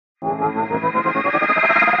Thank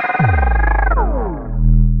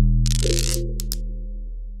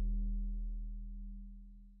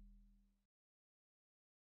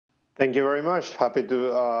you very much. Happy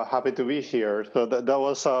to be here. So that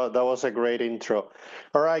was a great intro.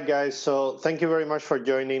 All right, guys. So thank you very much for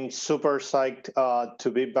joining. Super psyched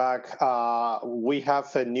to be back. We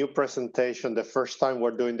have a new presentation. The first time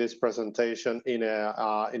we're doing this presentation at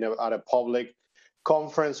a public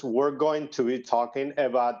conference. We're going to be talking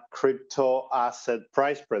about crypto asset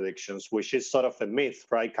price predictions, which is sort of a myth,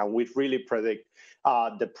 right? Can we really predict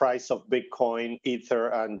the price of Bitcoin, Ether,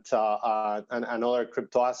 and other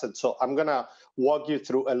crypto assets? So I'm gonna walk you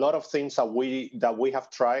through a lot of things that we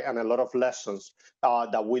have tried and a lot of lessons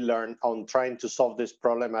that we learned on trying to solve this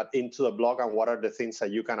problem at Into the Block, and what are the things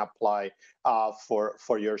that you can apply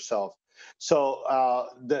for yourself. So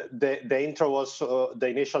the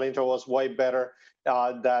initial intro was way better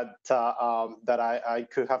that I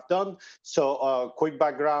could have done. So quick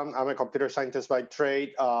background: I'm a computer scientist by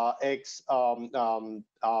trade, ex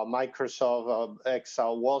Microsoft, ex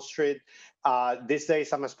Wall Street. These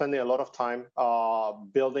days, I'm spending a lot of time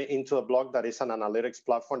building Into a Block, that is an analytics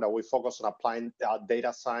platform that we focus on applying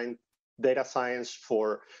data science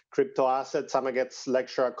for crypto assets. I'm a guest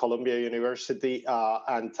lecturer at Columbia University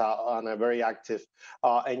and a very active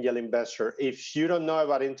angel investor. If you don't know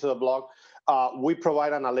about Into the Block, we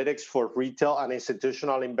provide analytics for retail and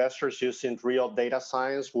institutional investors using real data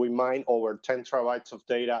science. We mine over 10 terabytes of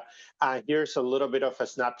data. And here's a little bit of a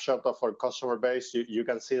snapshot of our customer base. You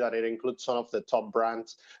can see that it includes some of the top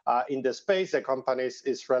brands in the space. The company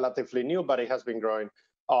is relatively new, but it has been growing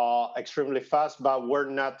extremely fast. But we're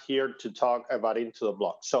not here to talk about Into the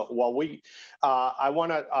Block. So what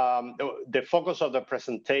the focus of the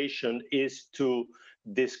presentation is to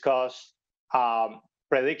discuss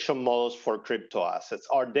prediction models for crypto assets.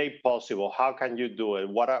 Are they possible? How can you do it?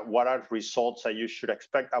 What are results that you should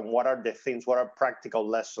expect, and what are the things? What are practical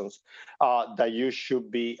lessons that you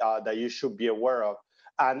should be aware of?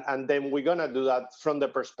 And then we're gonna do that from the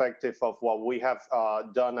perspective of what we have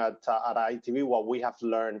done at ITV, what we have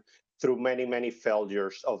learned through many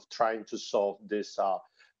failures of trying to solve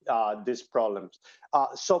these problems.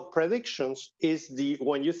 So predictions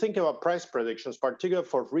when you think about price predictions, particularly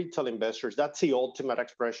for retail investors, that's the ultimate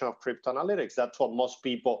expression of crypto analytics. That's what most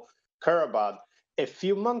people care about. A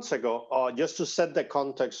few months ago, just to set the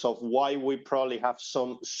context of why we probably have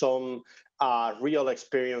some real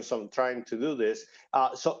experience on trying to do this.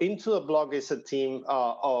 So Into the Block is a team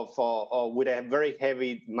with a very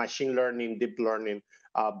heavy machine learning, deep learning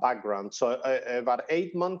background. So about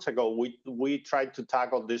 8 months ago, we tried to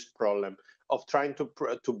tackle this problem of trying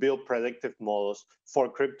to build predictive models for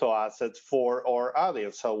crypto assets for our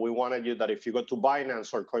audience. So we wanted you that if you go to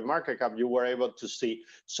Binance or CoinMarketCap, you were able to see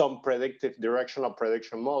some predictive directional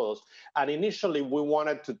prediction models. And initially, we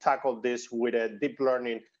wanted to tackle this with a deep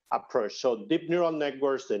learning approach. So deep neural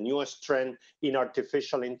networks, the newest trend in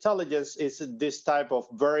artificial intelligence, is this type of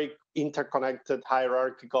very interconnected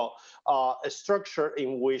hierarchical structure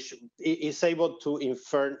in which it is able to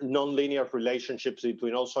infer nonlinear relationships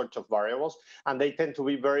between all sorts of variables, and they tend to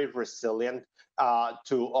be very resilient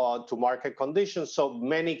to market conditions. So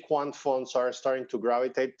many quant funds are starting to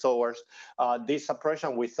gravitate towards this approach,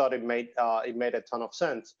 and we thought it made a ton of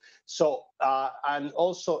sense. So and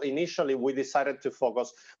also initially we decided to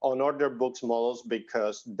focus on order books models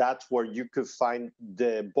because that's where you could find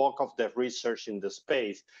the bulk of the research in the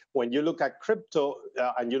space. When you look at crypto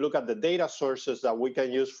and you look at the data sources that we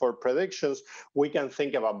can use for predictions, we can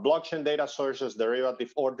think about blockchain data sources,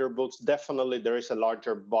 derivative order books. Definitely there is a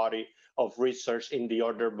larger body of research in the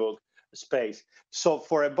order book space. So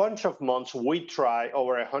for a bunch of months, we tried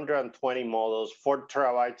over 120 models, 4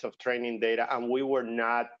 terabytes of training data, and we were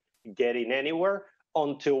not getting anywhere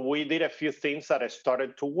until we did a few things that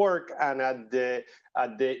started to work. And at the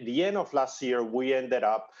end of last year, we ended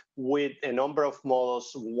up with a number of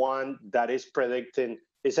models, one that is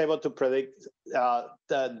able to predict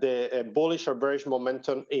the bullish or bearish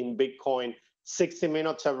momentum in Bitcoin 60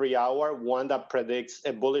 minutes every hour, one that predicts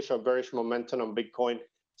a bullish or bearish momentum on Bitcoin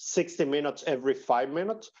 60 minutes every 5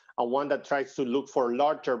 minutes, and one that tries to look for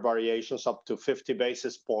larger variations up to 50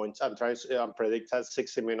 basis points and tries to predict at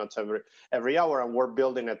 60 minutes every hour. And we're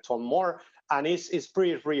building a ton more, and it's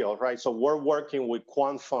pretty real, right? So we're working with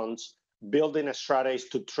quant funds, building a strategy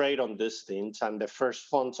to trade on these things, and the first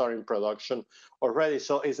funds are in production already.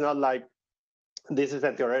 So it's not like this is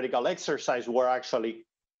a theoretical exercise. We're actually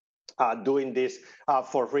doing this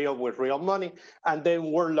for real with real money. And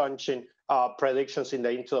then we're launching predictions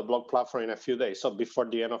into the block platform in a few days. So before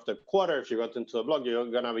the end of the quarter, if you got into the block, you're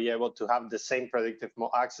going to be able to have the same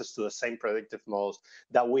access to the same predictive models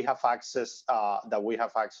that we have access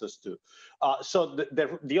to. So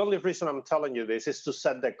the only reason I'm telling you this is to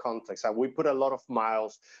set the context. And we put a lot of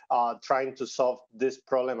miles trying to solve this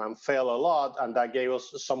problem and fail a lot, and that gave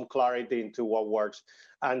us some clarity into what works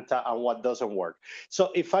and what doesn't work.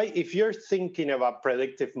 So if you're thinking about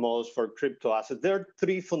predictive models for crypto assets, there are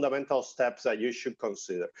three fundamental steps that you should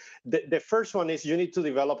consider. The first one is you need to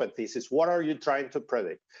develop a thesis. What are you trying to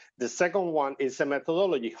predict? The second one is a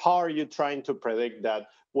methodology. How are you trying to predict that?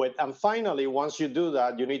 And finally, once you do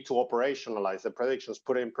that, you need to operationalize the predictions,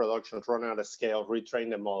 put it in production, run it at a scale,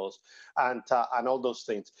 retrain the models, and all those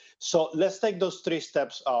things. So let's take those three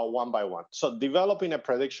steps one by one. So developing a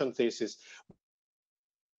prediction thesis.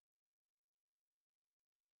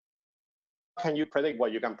 Can you predict?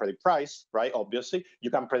 Well, you can predict price, right? Obviously,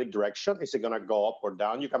 you can predict direction. Is it going to go up or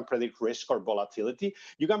down? You can predict risk or volatility.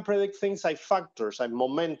 You can predict things like factors, like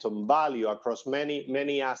momentum, value across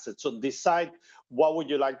many assets. So decide what would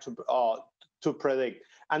you like to predict,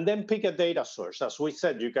 and then pick a data source. As we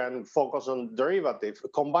said, you can focus on derivative.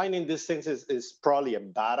 Combining these things is probably a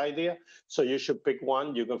bad idea. So you should pick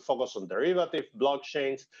one. You can focus on derivative,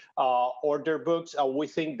 blockchains, order books. We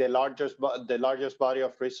think the largest body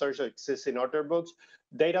of research exists in order books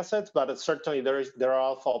data sets, but certainly there are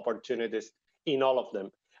alpha opportunities in all of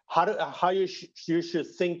them. How you should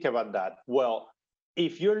think about that? Well,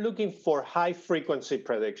 if you're looking for high frequency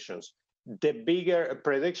predictions, the bigger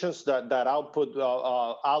predictions that output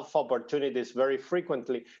alpha opportunities very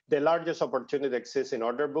frequently, the largest opportunity exists in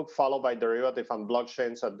order book, followed by derivative and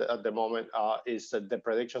blockchains at the moment is that the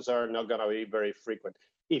predictions are not going to be very frequent.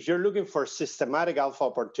 If you're looking for systematic alpha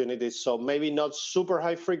opportunities, so maybe not super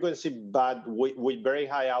high frequency, but with very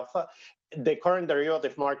high alpha, the current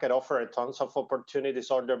derivative market offers tons of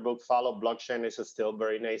opportunities. Order book, follow, blockchain is still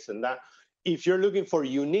very nascent. If you're looking for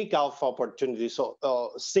unique alpha opportunities, so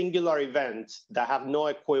singular events that have no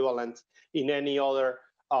equivalent in any other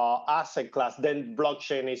asset class, then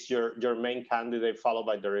blockchain is your main candidate, followed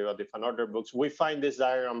by derivative and order books. We find this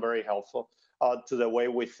diagram very helpful to the way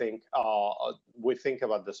we think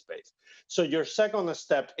about the space. So your second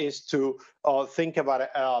step is to think about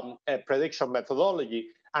a prediction methodology,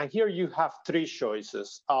 and here you have three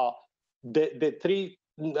choices. The three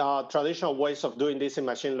traditional ways of doing this in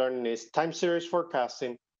machine learning is time series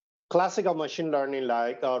forecasting, classical machine learning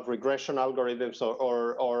like regression algorithms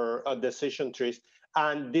or decision trees,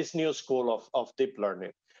 and this new school of deep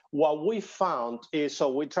learning. What we found is,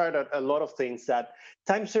 so we tried a lot of things, that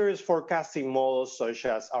time series forecasting models such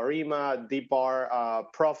as ARIMA,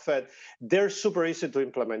 DeepR, Prophet, they're super easy to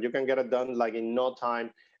implement. You can get it done like in no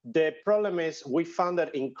time. The problem is we found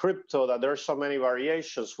that in crypto that there are so many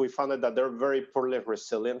variations. We found that they're very poorly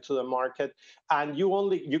resilient to the market, and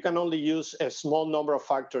you can only use a small number of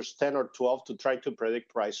factors, 10 or 12, to try to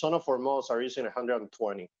predict price. Some of our models are using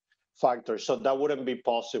 120 factors, so that wouldn't be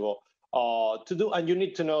possible to do, and you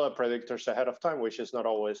need to know the predictors ahead of time, which is not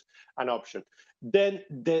always an option. Then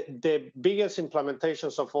the biggest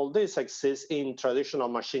implementations of all this exist in traditional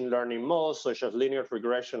machine learning models, such as linear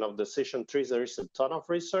regression of decision trees. There is a ton of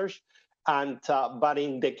research, and but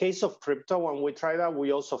in the case of crypto, when we tried that,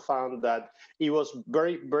 we also found that it was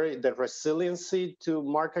very the resiliency to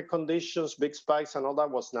market conditions, big spikes, and all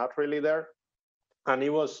that was not really there. And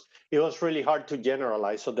it was really hard to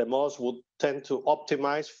generalize. So the models would tend to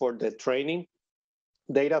optimize for the training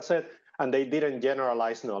data set, and they didn't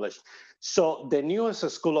generalize knowledge. So the newest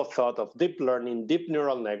school of thought of deep learning, deep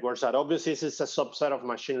neural networks, that obviously is a subset of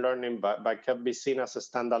machine learning, but can be seen as a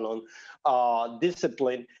standalone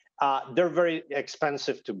discipline, they're very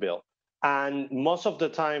expensive to build. And most of the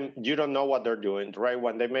time, you don't know what they're doing, right?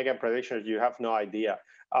 When they make a prediction, you have no idea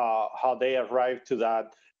how they arrive to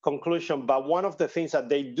that conclusion. But one of the things that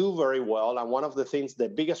they do very well, and one of the things the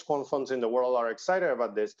biggest quant funds in the world are excited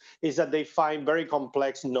about this, is that they find very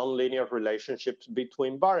complex nonlinear relationships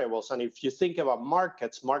between variables. And if you think about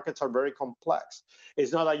markets are very complex.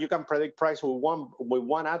 It's not that you can predict price with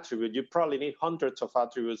one attribute. You probably need hundreds of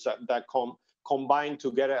attributes that combine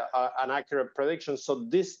to get an accurate prediction. So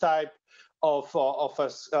this type of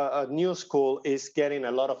a new school is getting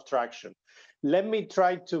a lot of traction. Let me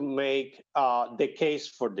try to make the case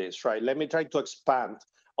for this, right? Let me try to expand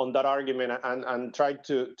on that argument and try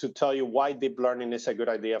to tell you why deep learning is a good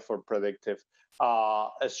idea for predictive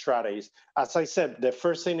strategies. As I said, the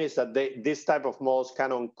first thing is that this type of models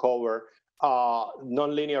can uncover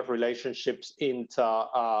nonlinear relationships in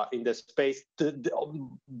the space.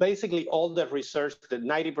 Basically, all the research, the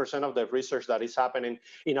 90% of the research that is happening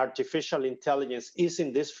in artificial intelligence is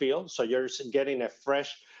in this field. So you're getting a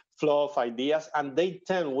fresh flow of ideas, and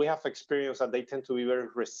we have experienced that they tend to be very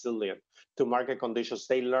resilient to market conditions.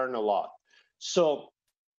 They learn a lot. So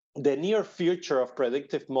the near future of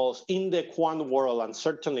predictive models in the quant world, and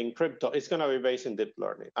certainly in crypto, is going to be based in deep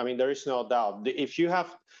learning. I mean, there is no doubt. If you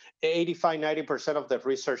have 85–90% of the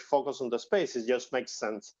research focused on the space, it just makes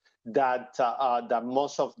sense that that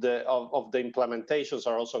most of the implementations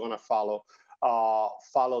are also going to follow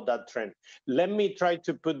that trend. Let me try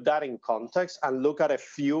to put that in context and look at a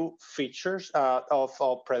few features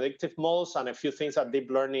of predictive models and a few things that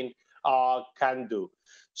deep learning can do.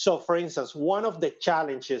 So, for instance, one of the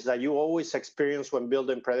challenges that you always experience when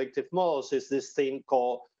building predictive models is this thing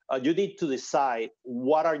called you need to decide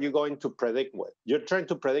what are you going to predict with. You're trying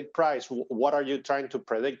to predict price. What are you trying to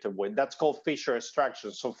predict it with? That's called feature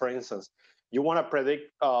extraction. So, for instance, you want to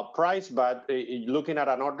predict price, but looking at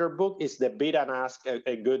an order book, is the bid and ask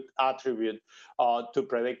a good attribute to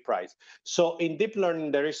predict price? So in deep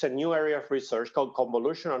learning, there is a new area of research called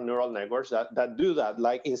convolutional neural networks that do that.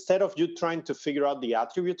 Like, instead of you trying to figure out the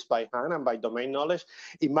attributes by hand and by domain knowledge,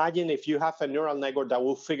 imagine if you have a neural network that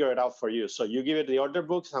will figure it out for you. So you give it the order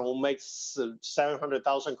books and will make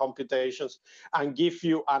 700,000 computations and give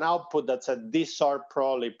you an output that said, these are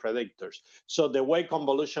probably predictors. So the way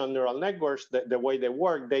convolutional neural networks, the way they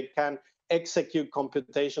work, they can execute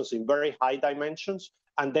computations in very high dimensions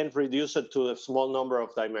and then reduce it to a small number of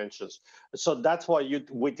dimensions. So that's why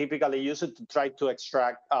we typically use it to try to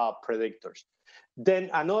extract predictors. Then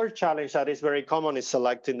another challenge that is very common is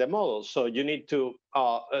selecting the models. So you need to,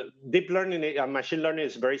 deep learning and machine learning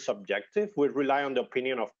is very subjective. We rely on the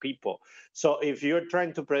opinion of people. So if you're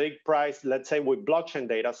trying to predict price, let's say with blockchain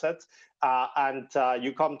data sets, and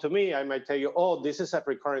you come to me, I might tell you, oh, this is a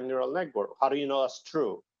recurrent neural network. How do you know that's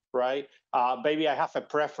true, right? Maybe I have a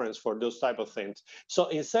preference for those type of things. So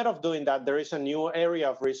instead of doing that, there is a new area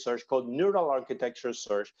of research called neural architecture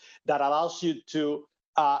search that allows you to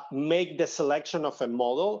make the selection of a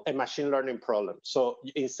model a machine learning problem. So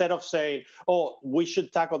instead of saying, oh, we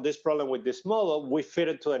should tackle this problem with this model, we fit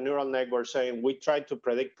it to a neural network saying, we try to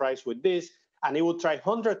predict price with this, and it will try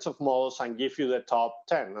hundreds of models and give you the top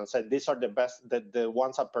 10 and say, these are the best, the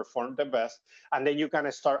ones that perform the best. And then you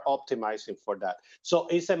can start optimizing for that. So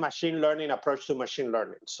it's a machine learning approach to machine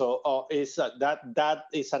learning. So that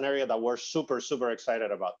is an area that we're super, super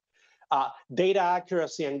excited about. Data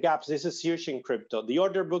accuracy and gaps, this is huge in crypto. The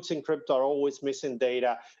order books in crypto are always missing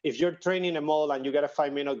data. If you're training a model and you get a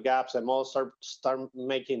 5-minute gaps, the model start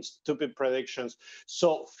making stupid predictions.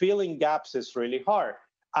 So filling gaps is really hard.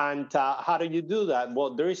 And how do you do that?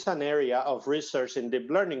 Well, there is an area of research in deep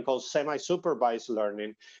learning called semi-supervised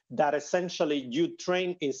learning that essentially you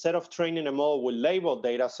train, instead of training a model with labeled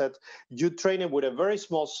data sets, you train it with a very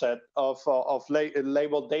small set of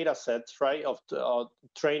labeled data sets, right, of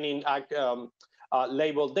training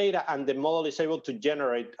labeled data, and the model is able to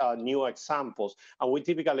generate new examples. And we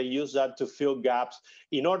typically use that to fill gaps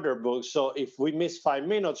in order books. So if we miss 5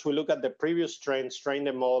 minutes, we look at the previous trends, train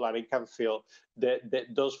the model, and it can fill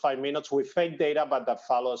those 5 minutes with fake data, but that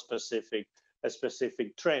follow a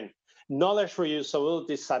specific trend. Knowledge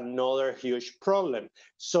reusability is another huge problem.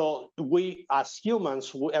 So we, as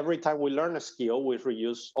humans, every time we learn a skill, we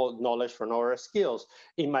reuse knowledge from our skills.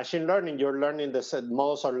 In machine learning,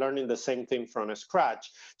 models are learning the same thing from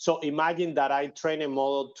scratch. So imagine that I train a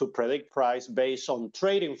model to predict price based on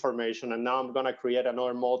trade information, and now I'm going to create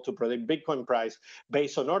another model to predict Bitcoin price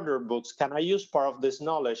based on order books. Can I use part of this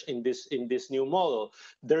knowledge in this new model?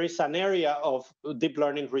 There is an area of deep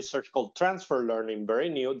learning research called transfer learning, very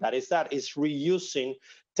new, that is reusing,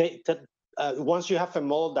 once you have a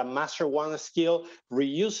model that master one skill,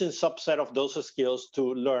 reusing subset of those skills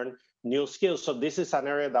to learn new skills. So this is an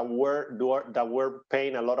area that we're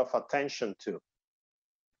paying a lot of attention to.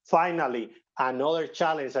 Finally, another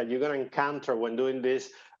challenge that you're going to encounter when doing this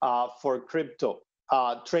for crypto,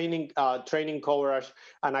 training coverage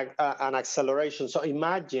and acceleration. So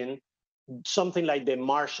imagine something like the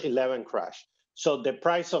March 11 crash. So the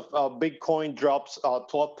price of Bitcoin drops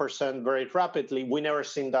 12% very rapidly. We never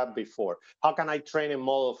seen that before. How can I train a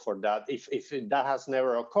model for that if that has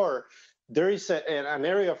never occurred? There is an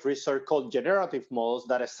area of research called generative models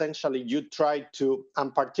that essentially you try to,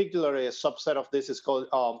 and particularly a subset of this is called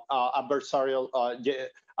adversarial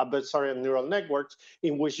neural networks,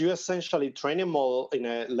 in which you essentially train a model in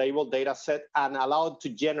a labeled data set and allow it to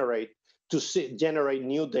generate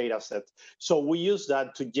new data sets. So we use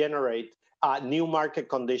that to generate new market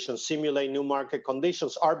conditions, simulate new market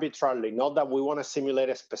conditions arbitrarily. Not that we want to simulate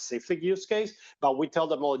a specific use case, but we tell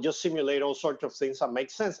the model, just simulate all sorts of things that make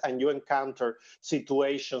sense, and you encounter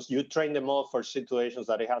situations, you train the model for situations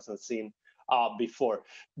that it hasn't seen before.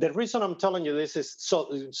 The reason I'm telling you this is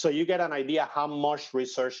so you get an idea how much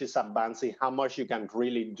research is advancing, how much you can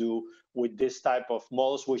really do with this type of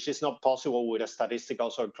models, which is not possible with a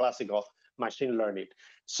statistical or classical machine learning.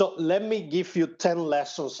 So let me give you 10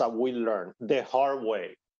 lessons that we learned the hard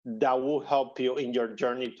way that will help you in your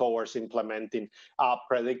journey towards implementing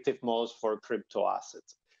predictive models for crypto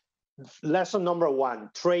assets. Lesson number one,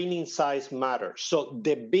 training size matters. So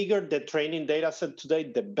the bigger the training data set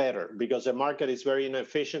today, the better, because the market is very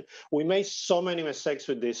inefficient. We made so many mistakes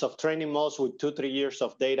with this, of training models with 2-3 years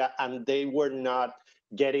of data, and they were not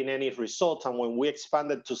getting any results. And when we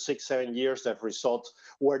expanded to 6-7 years, the results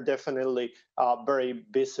were definitely very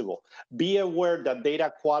visible. Be aware that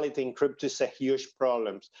data quality in crypto is a huge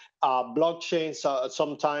problem. Blockchains,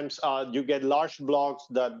 sometimes you get large blocks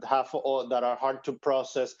that are hard to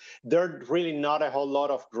process. There are really not a whole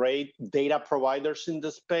lot of great data providers in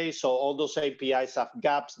the space. So all those APIs have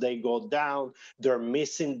gaps, they go down, they're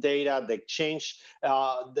missing data, they change,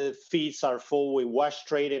 the feeds are full with wash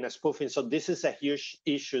trading and spoofing. So this is a huge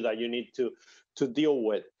issue that you need to deal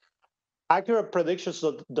with. Accurate predictions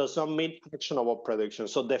does not mean actionable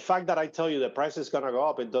predictions. So the fact that I tell you the price is going to go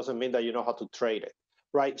up, it doesn't mean that you know how to trade it,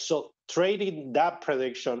 right? So trading that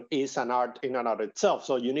prediction is an art in and of itself.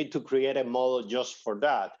 So you need to create a model just for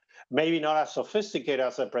that. Maybe not as sophisticated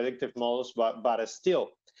as the predictive models, but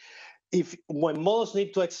still. When models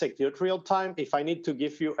need to execute real time, if I need to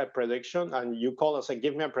give you a prediction and you call and say,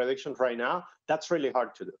 give me a prediction right now, that's really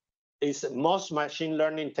hard to do. Most machine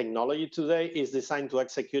learning technology today is designed to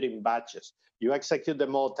execute in batches. You execute the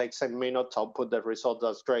model, takes 10 minutes, output the result,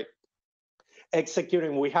 that's great.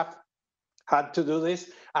 Executing, we have had to do this,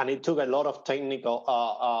 and it took a lot of technical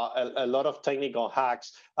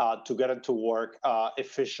hacks to get it to work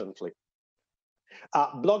efficiently.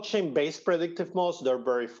 Blockchain-based predictive models, they're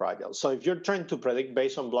very fragile. So if you're trying to predict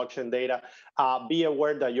based on blockchain data, be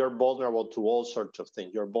aware that you're vulnerable to all sorts of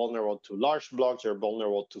things. You're vulnerable to large blocks, you're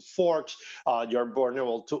vulnerable to forks, you're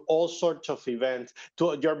vulnerable to all sorts of events,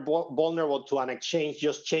 you're vulnerable to an exchange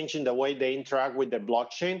just changing the way they interact with the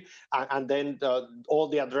blockchain, and then all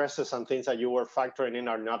the addresses and things that you were factoring in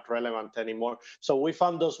are not relevant anymore. So we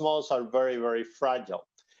found those models are very, very fragile.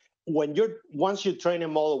 Once you train a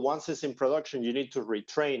model, once it's in production, you need to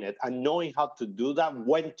retrain it. And knowing how to do that,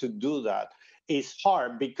 when to do that, is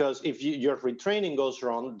hard, because if your retraining goes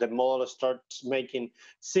wrong, the model starts making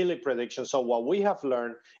silly predictions. So what we have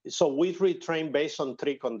learned, so we retrain based on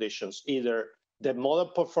 3 conditions: either the model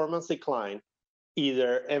performance decline,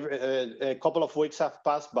 either a couple of weeks have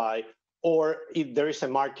passed by, or if there is a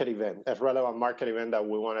market event, a relevant market event that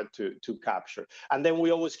we wanted to capture. And then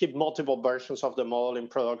we always keep multiple versions of the model in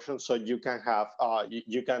production, so you can have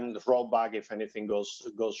you can roll back if anything goes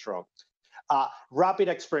wrong. Rapid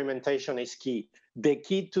experimentation is key. The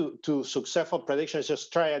key to successful prediction is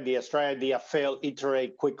just try idea, fail,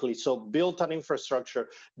 iterate quickly. So build an infrastructure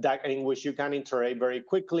in which you can iterate very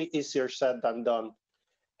quickly. Easier said than done.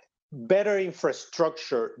 Better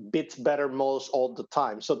infrastructure beats better models all the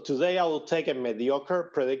time. So today I will take a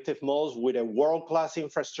mediocre predictive models with a world-class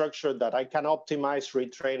infrastructure that I can optimize,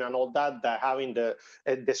 retrain, and all that, having the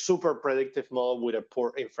super predictive model with a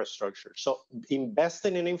poor infrastructure. So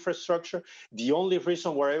investing in infrastructure, the only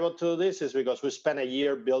reason we're able to do this is because we spent a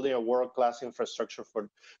year building a world-class infrastructure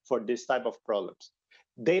for this type of problems.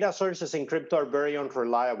 Data sources in crypto are very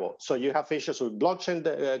unreliable. So you have issues with blockchain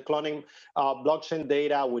cloning, blockchain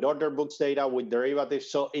data, with order books data, with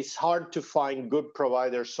derivatives. So it's hard to find good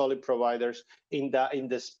providers, solid providers in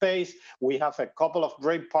the space. We have a couple of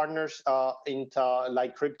great partners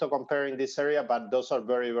like Crypto Compare in this area, but those are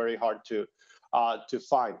very, very hard to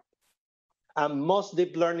find. And most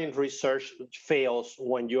deep learning research fails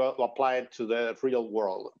when you apply it to the real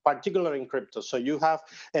world, particularly in crypto. So you have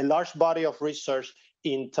a large body of research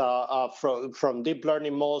from deep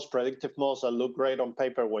learning models, predictive models that look great on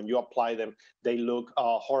paper. When you apply them, they look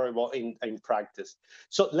horrible in practice.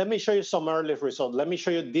 So let me show you some early results. Let me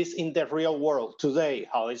show you this in the real world today,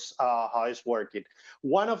 how it's working.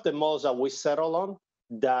 One of the models that we settle on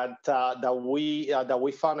that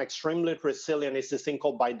we found extremely resilient is this thing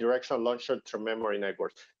called bidirectional launcher through memory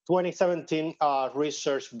networks. 2017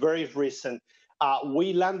 research, very recent.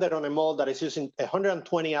 We landed on a model that is using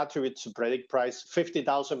 120 attributes to predict price,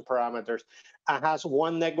 50,000 parameters, and has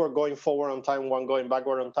one network going forward on time, one going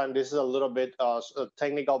backward on time. This is a little bit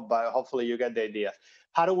technical, but hopefully you get the idea.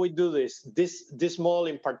 How do we do this? This model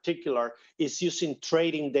in particular is using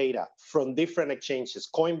trading data from different exchanges,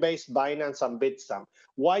 Coinbase, Binance, and Bitstamp.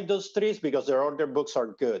 Why those three? Because their order books are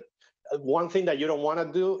good. One thing that you don't want to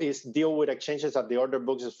do is deal with exchanges that the order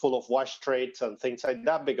books is full of wash trades and things like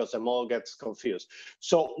that, because the model gets confused.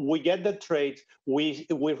 So we get the trades, we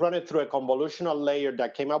run it through a convolutional layer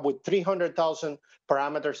that came up with 300,000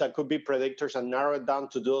 parameters that could be predictors and narrow it down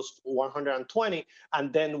to those 120,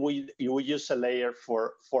 and then we use a layer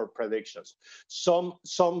for predictions. Some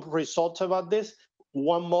results about this.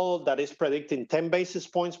 One model that is predicting 10 basis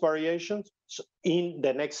points variations in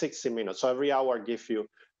the next 60 minutes. So every hour give you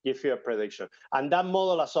a prediction. And that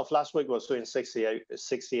model as of last week was doing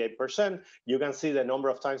 68%. You can see the number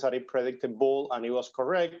of times that it predicted bull and it was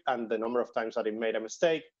correct, and the number of times that it made a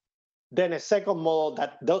mistake. Then a second model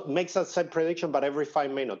that makes that same prediction, but every 5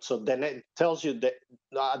 minutes. So then it tells you that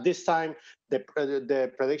this time,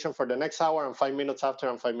 the prediction for the next hour and 5 minutes after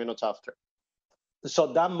and 5 minutes after. So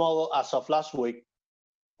that model as of last week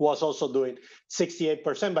was also doing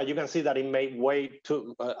 68%, but you can see that it made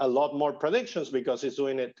a lot more predictions because it's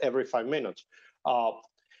doing it every 5 minutes.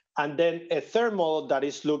 And then a third model that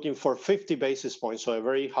is looking for 50 basis points, so a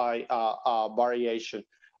very high variation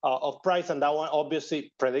of price. And that one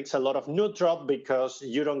obviously predicts a lot of neutral because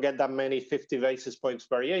you don't get that many 50 basis points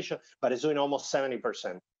variation, but it's doing almost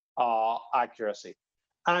 70% accuracy.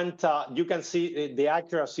 And you can see the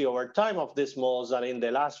accuracy over time of these models that in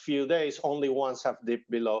the last few days, only ones have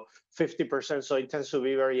dipped below 50%. So it tends to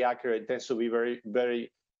be very accurate. It tends to be very,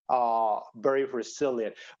 very, very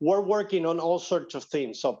resilient. We're working on all sorts of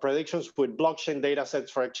things. So predictions with blockchain data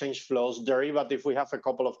sets for exchange flows, derivative, we have a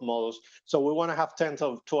couple of models. So we want to have 10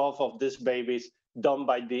 to 12 of these babies done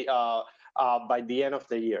by the end of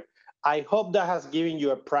the year. I hope that has given you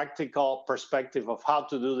a practical perspective of how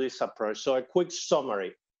to do this approach. So a quick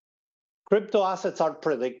summary. Crypto assets are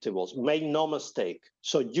predictable, make no mistake.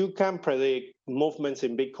 So you can predict movements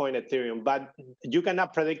in Bitcoin, Ethereum, but you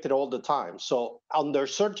cannot predict it all the time. So under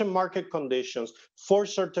certain market conditions, for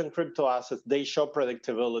certain crypto assets, they show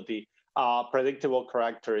predictability, predictable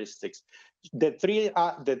characteristics. The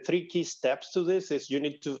three key steps to this is you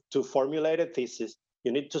need to formulate a thesis.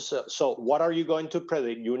 You need to, so what are you going to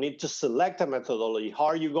predict? You need to select a methodology. How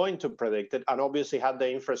are you going to predict it? And obviously have the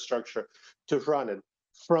infrastructure to run it.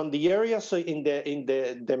 From the areas in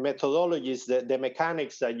the methodologies, the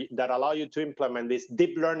mechanics that allow you to implement this,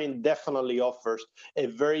 deep learning definitely offers a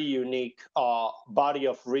very unique body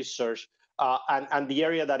of research and the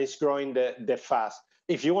area that is growing the fast.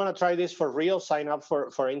 If you want to try this for real, sign up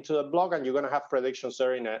for Into the Blog, and you're going to have predictions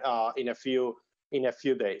there in a few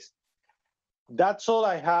days. That's all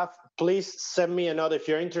I have. Please send me a note if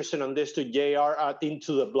you're interested in this to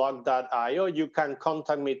jr@intotheblog.io. You can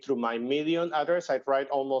contact me through my Medium address. I write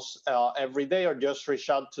almost every day, or just reach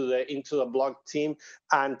out to the Into the Blog team.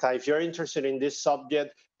 And if you're interested in this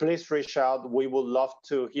subject, please reach out. We would love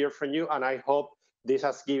to hear from you. And I hope this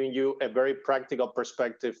has given you a very practical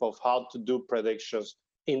perspective of how to do predictions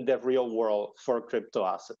in the real world for crypto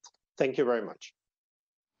assets. Thank you very much.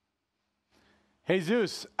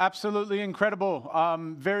 Jesus, absolutely incredible.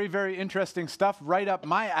 Very, very interesting stuff. Right up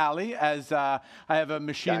my alley, as I have a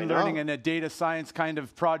machine learning and a data science kind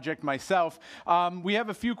of project myself. We have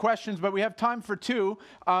a few questions, but we have time for two.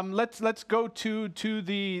 Let's go to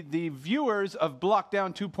the viewers of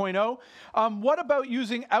BlockDown 2.0. What about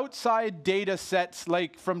using outside data sets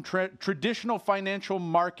like from traditional financial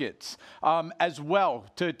markets as well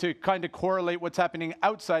to kind of correlate what's happening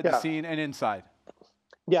outside the scene and inside?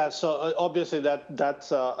 Yeah, so obviously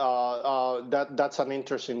that's an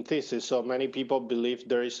interesting thesis. So many people believe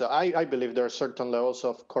there is, I believe there are certain levels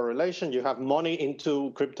of correlation. You have money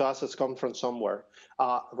into crypto assets come from somewhere,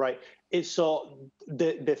 right? So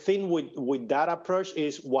the thing with that approach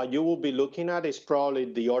is what you will be looking at is probably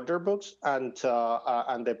the order books and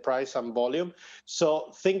the price and volume.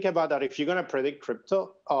 So think about that. If you're going to predict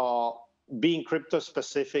crypto, being crypto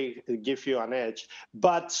specific gives you an edge,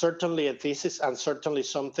 but certainly a thesis and certainly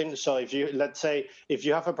something. So if you, let's say, if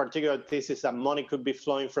you have a particular thesis that money could be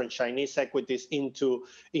flowing from Chinese equities into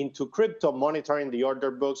crypto, monitoring the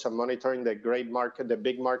order books and monitoring the great market, the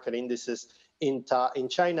big market indices in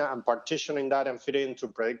China, and partitioning that and fitting into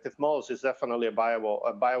predictive models is definitely a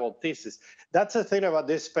viable thesis. That's the thing about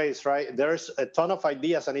this space, right? There's a ton of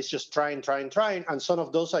ideas, and it's just trying, and some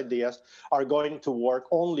of those ideas are going to work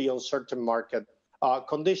only on certain market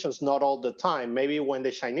conditions, not all the time. Maybe when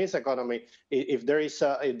the Chinese economy, if there is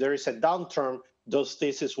a downturn, those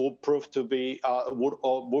theses would prove to be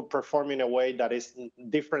would perform in a way that is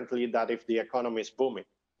differently than if the economy is booming.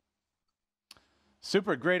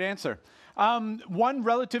 Super, great answer. One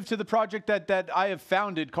relative to the project that I have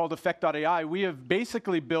founded called Effect.ai, we have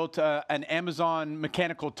basically built an Amazon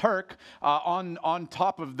Mechanical Turk on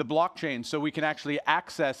top of the blockchain, so we can actually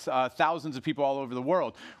access thousands of people all over the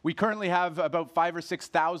world. We currently have about 5,000 or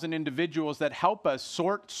 6,000 individuals that help us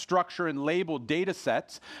sort, structure, and label data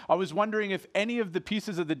sets. I was wondering if any of the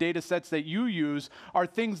pieces of the data sets that you use are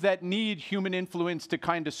things that need human influence to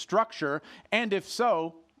kind of structure, and if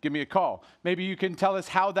so, give me a call. Maybe you can tell us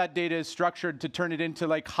how that data is structured to turn it into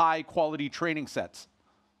like high quality training sets.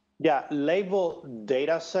 Yeah, label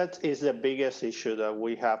data sets is the biggest issue that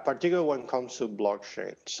we have, particularly when it comes to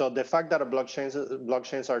blockchain. So the fact that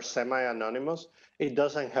blockchains are semi-anonymous, it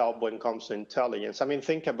doesn't help when it comes to intelligence. I mean,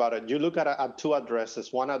 think about it. You look at two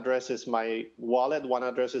addresses. One address is my wallet. One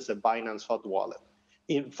address is a Binance Hot Wallet.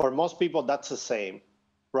 For most people, that's the same,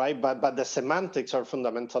 right? But the semantics are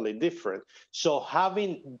fundamentally different. So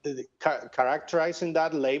characterizing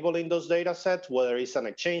that, labeling those data sets, whether it's an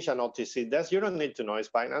exchange, an OTC desk, you don't need to know it's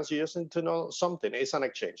Binance, you just need to know something, it's an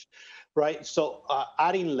exchange, right? So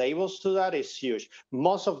adding labels to that is huge.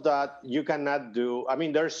 Most of that you cannot do. I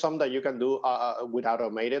mean, there's some that you can do with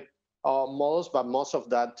automated models, but most of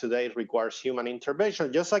that today requires human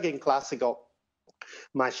intervention, just like in classical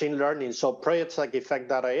machine learning. So projects like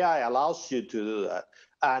Effect.ai allows you to do that.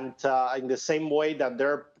 And in the same way that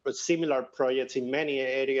there are similar projects in many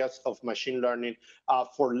areas of machine learning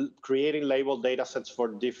for creating labeled data sets for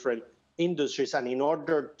different industries. And in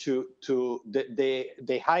order to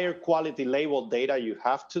the higher quality labeled data you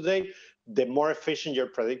have today, the more efficient your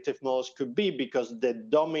predictive models could be, because the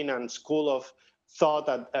dominant school of thought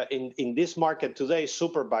that in this market today is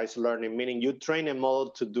supervised learning, meaning you train a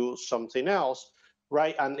model to do something else,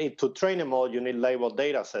 right? And to train a model, you need labeled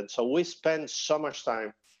data sets. So we spend so much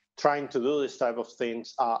time trying to do this type of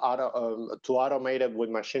things, to automate it with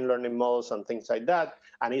machine learning models and things like that.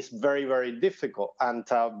 And it's very, very difficult. And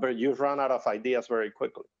but you run out of ideas very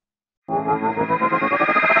quickly.